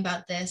talking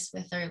about this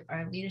with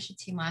our leadership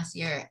team last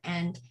year.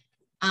 And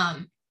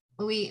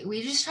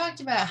we just talked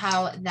about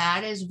how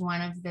that is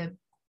one of the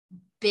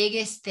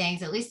biggest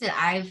things, at least that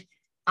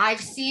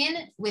I've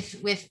seen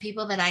with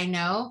people that I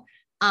know,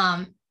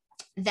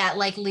 that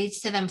like leads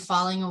to them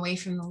falling away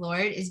from the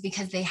Lord, is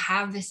because they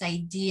have this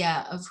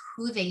idea of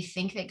who they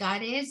think that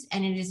God is,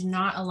 and it is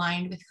not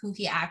aligned with who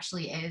he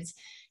actually is.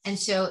 And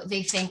so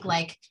they think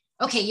like,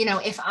 okay,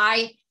 if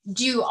I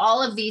do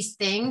all of these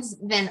things,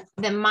 then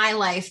my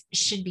life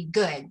should be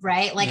good,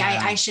 right? Like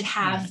I should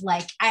have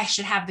I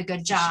should have the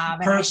good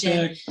job, and I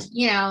should,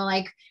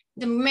 like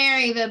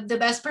marry the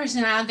best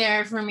person out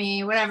there for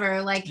me,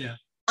 whatever. Like,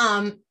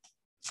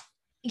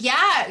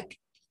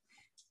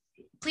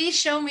 please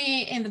show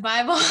me in the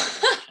Bible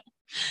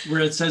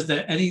where it says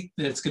that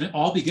it's going to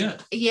all be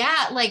good.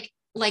 Yeah. Like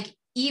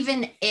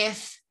even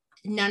if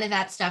none of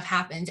that stuff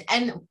happens,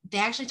 and they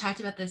actually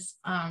talked about this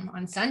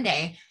on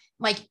Sunday,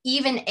 like,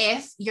 even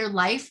if your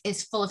life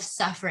is full of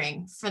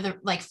suffering for the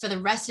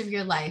rest of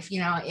your life,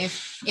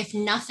 if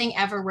nothing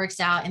ever works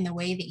out in the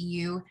way that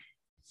you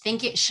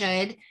think it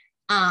should,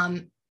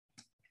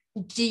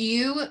 do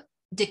you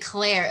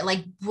declare,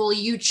 like, will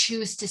you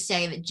choose to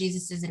say that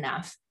Jesus is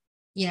enough?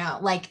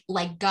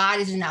 Like God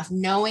is enough,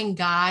 knowing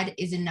God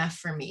is enough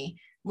for me.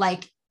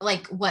 Like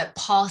what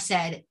Paul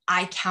said,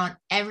 I count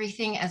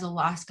everything as a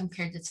loss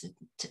compared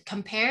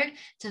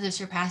to the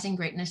surpassing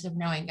greatness of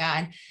knowing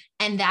God.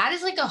 And that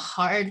is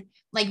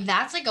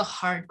that's a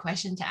hard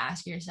question to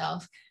ask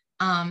yourself.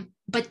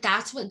 But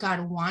that's what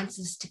God wants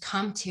us to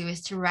come to,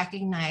 is to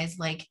recognize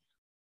like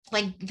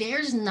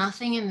there's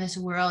nothing in this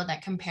world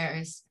that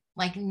compares,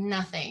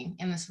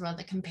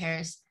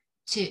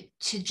 to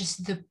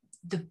just the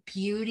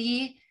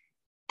beauty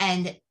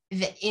and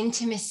the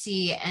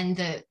intimacy and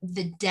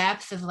the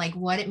depth of like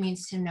what it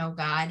means to know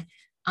God.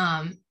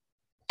 And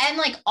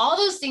like all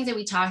those things that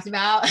we talked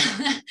about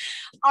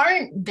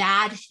aren't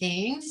bad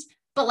things,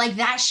 but like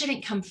that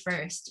shouldn't come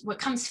first. What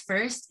comes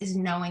first is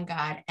knowing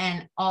God,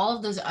 and all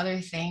of those other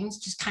things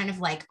just kind of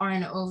like are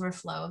an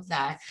overflow of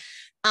that.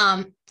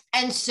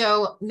 And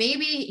so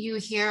maybe you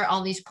hear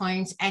all these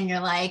points and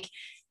you're like,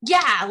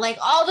 yeah, like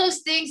all those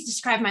things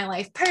describe my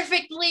life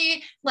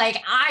perfectly.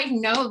 Like, I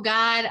know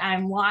God,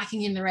 I'm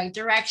walking in the right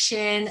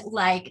direction.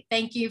 Like,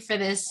 thank you for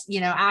this,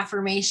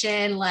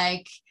 affirmation.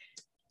 Like,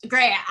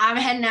 great, I'm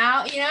heading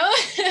out,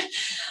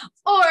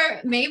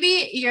 or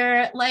maybe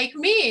you're like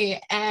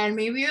me, and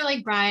maybe you're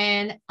like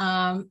Brian,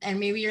 and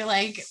maybe you're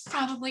like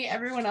probably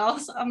everyone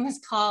else on this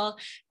call,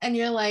 and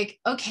you're like,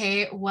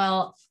 okay,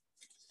 well,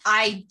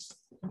 I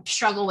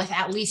struggle with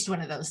at least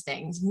one of those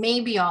things,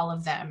 maybe all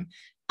of them.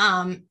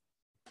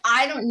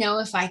 I don't know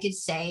if I could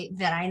say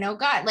that I know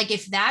God. Like,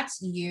 if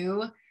that's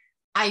you,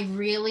 I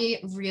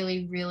really,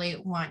 really, really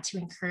want to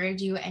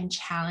encourage you and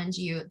challenge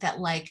you that,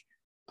 like,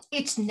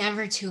 it's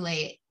never too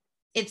late.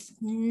 It's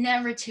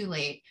never too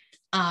late,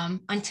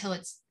 until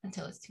it's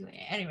too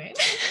late. Anyway,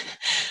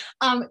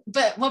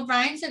 but what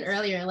Brian said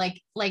earlier,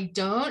 like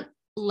don't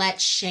let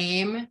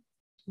shame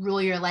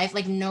rule your life.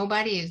 Like,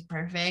 nobody is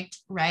perfect,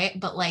 right?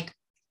 But like,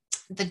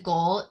 the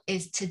goal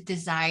is to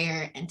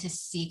desire and to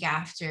seek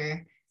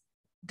after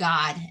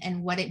God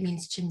and what it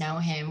means to know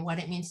him, what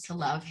it means to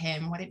love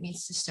him, what it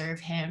means to serve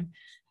him.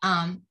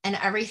 And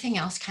everything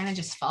else kind of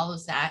just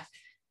follows that.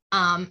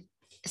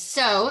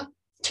 So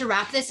to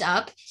wrap this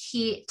up,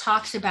 he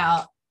talks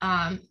about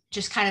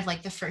just kind of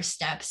like the first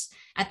steps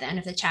at the end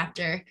of the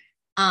chapter.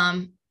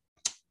 So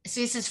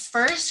he says,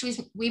 first,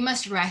 we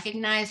must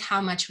recognize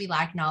how much we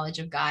lack knowledge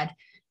of God.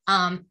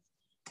 And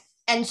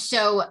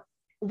so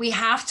we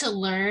have to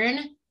learn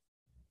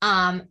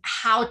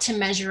how to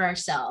measure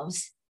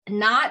ourselves,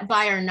 not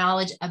by our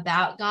knowledge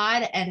about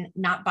God and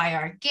not by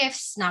our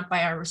gifts, not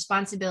by our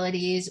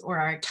responsibilities or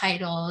our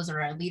titles or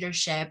our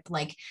leadership,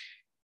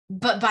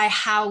 but by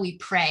how we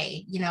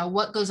pray,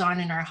 what goes on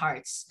in our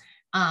hearts.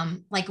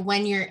 Like,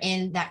 when you're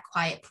in that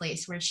quiet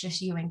place where it's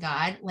just you and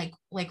God,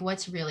 like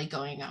what's really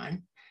going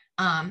on.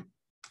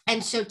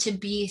 And so to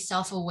be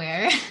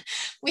self-aware,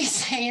 we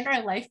say in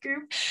our life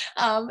group,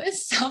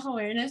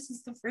 self-awareness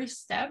is the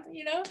first step,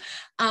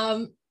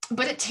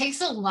 but it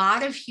takes a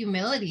lot of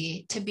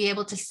humility to be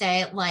able to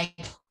say, like,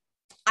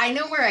 I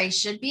know where I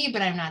should be,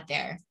 but I'm not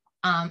there.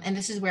 And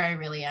this is where I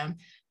really am.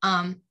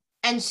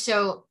 And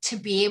so to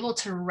be able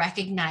to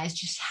recognize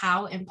just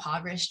how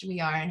impoverished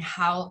we are and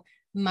how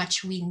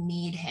much we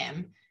need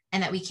him,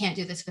 and that we can't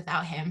do this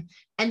without him.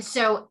 And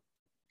so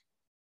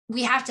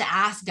we have to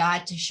ask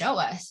God to show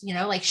us,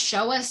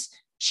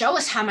 show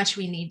us how much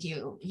we need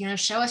you,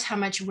 show us how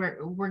much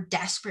we're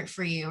desperate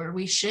for you, or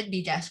we should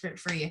be desperate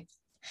for you.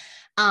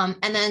 And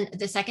then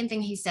the second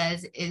thing he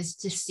says is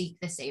to seek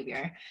the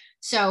Savior.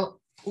 So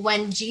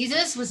when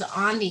Jesus was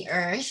on the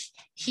earth,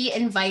 he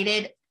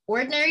invited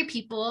ordinary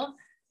people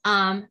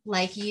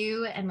like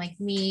you and like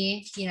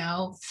me,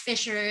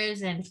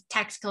 fishers and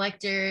tax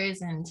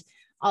collectors and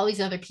all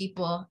these other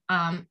people,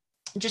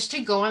 just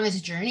to go on this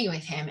journey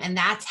with him. And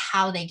that's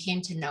how they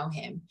came to know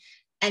him.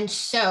 And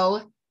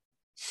so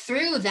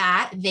through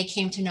that, they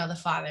came to know the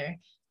Father.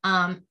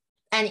 And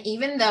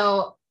even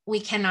though we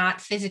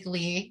cannot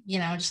physically,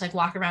 just like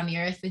walk around the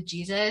earth with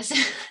Jesus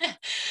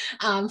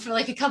for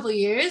like a couple of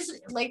years,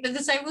 like the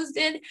disciples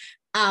did,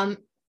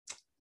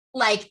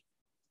 like,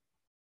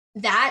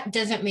 that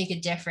doesn't make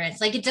a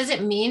difference. Like, it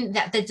doesn't mean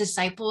that the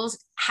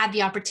disciples had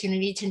the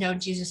opportunity to know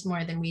Jesus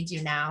more than we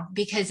do now,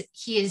 because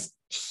he is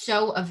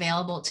so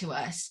available to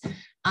us.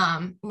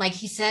 Like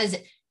he says,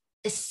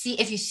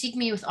 if you seek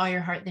me with all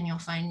your heart, then you'll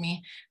find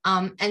me.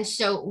 And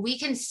so we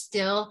can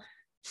still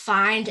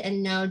find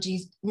and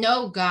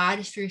know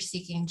God through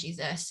seeking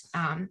Jesus,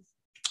 and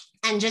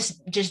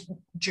just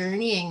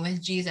journeying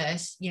with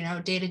Jesus,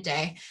 day to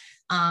day.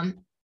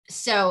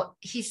 So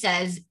he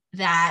says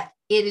that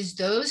it is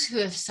those who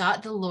have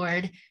sought the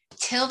Lord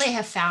till they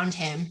have found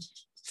him.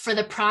 For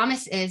the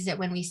promise is that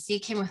when we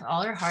seek him with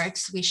all our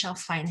hearts, we shall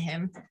find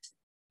him.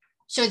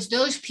 So it's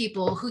those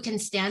people who can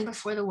stand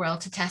before the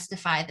world to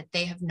testify that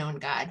they have known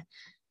God.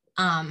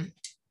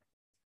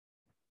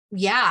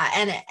 Yeah,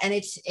 and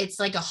it's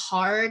like a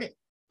hard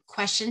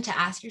question to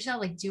ask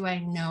yourself, like, do I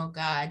know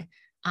God?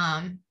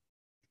 And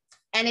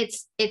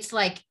it's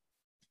like,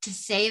 to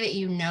say that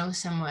you know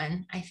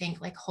someone, I think,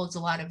 like, holds a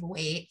lot of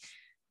weight,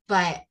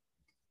 but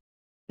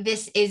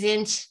this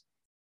isn't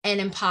an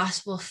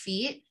impossible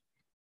feat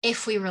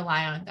if we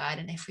rely on God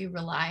and if we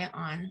rely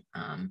on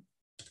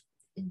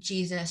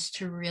Jesus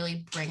to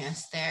really bring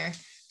us there,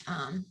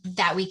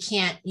 that we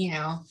can't,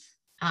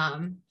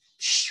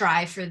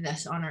 strive for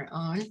this on our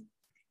own,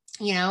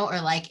 or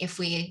like, if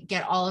we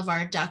get all of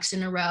our ducks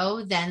in a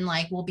row, then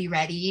like we'll be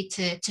ready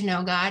to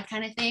know God,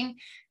 kind of thing.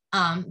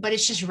 But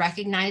it's just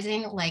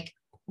recognizing, like,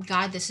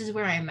 God, this is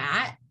where I'm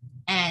at,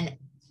 and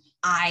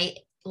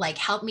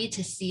help me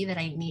to see that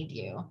I need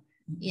you,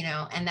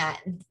 and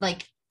that,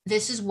 like,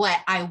 this is what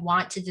I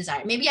want to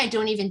desire. Maybe I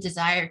don't even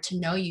desire to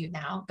know you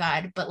now,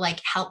 God, but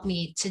like, help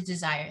me to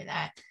desire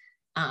that.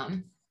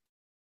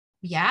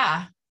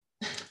 Yeah.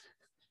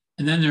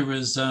 And then there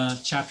was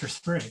chapter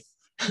 3,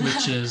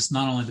 which is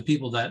not only the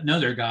people that know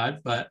their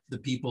God, but the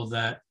people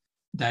that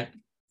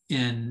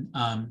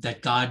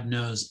God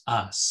knows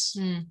us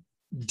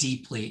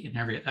deeply in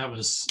that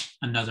was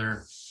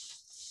another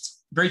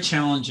very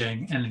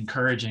challenging and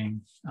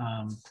encouraging,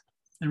 and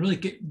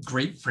really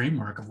great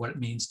framework of what it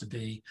means to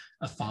be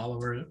a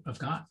follower of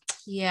God.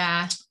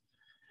 Yeah.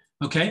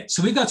 Okay,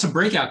 so we've got some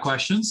breakout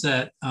questions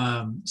that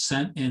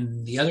sent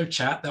in the other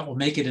chat that will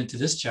make it into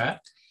this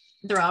chat.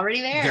 They're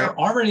already there. They're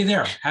already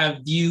there. Have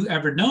you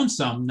ever known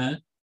someone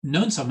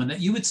that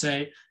you would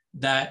say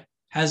that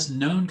has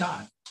known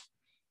God?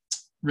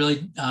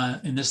 Really,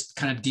 in this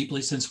kind of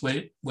deeply sensed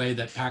way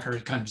that Packer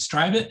had kind of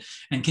described it.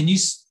 And can you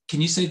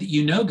say that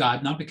you know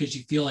God, not because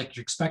you feel like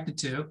you're expected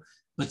to,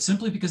 but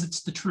simply because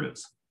it's the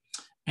truth?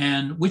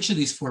 And which of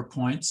these 4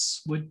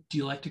 points do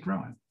you like to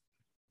grow in?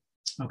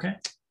 Okay.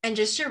 And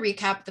just to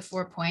recap the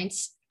 4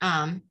 points,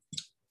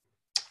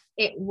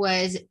 it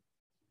was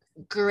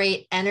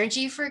great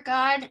energy for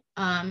God,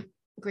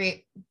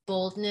 great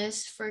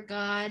boldness for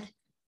God.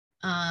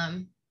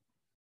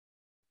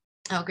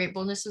 Great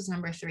boldness was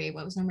number 3.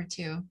 What was number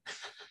 2?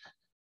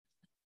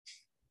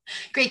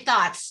 Great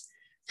thoughts.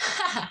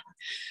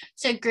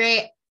 So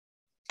great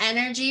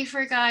energy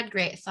for God,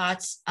 great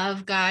thoughts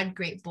of God,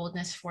 great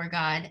boldness for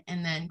God,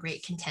 and then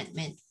great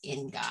contentment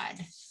in God.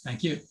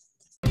 Thank you.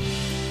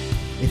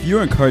 If you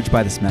are encouraged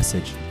by this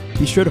message,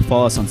 be sure to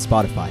follow us on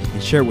Spotify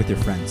and share it with your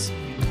friends.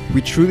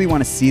 We truly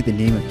want to see the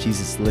name of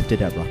Jesus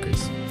lifted at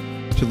Rutgers.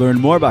 To learn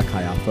more about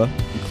Chi Alpha,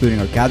 including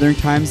our gathering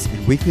times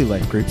and weekly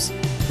life groups,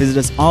 visit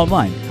us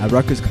online at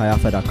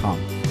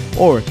rutgerschialpha.com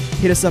or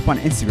hit us up on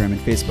Instagram and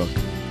Facebook.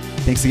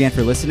 Thanks again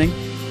for listening,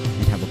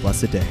 and have a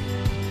blessed day.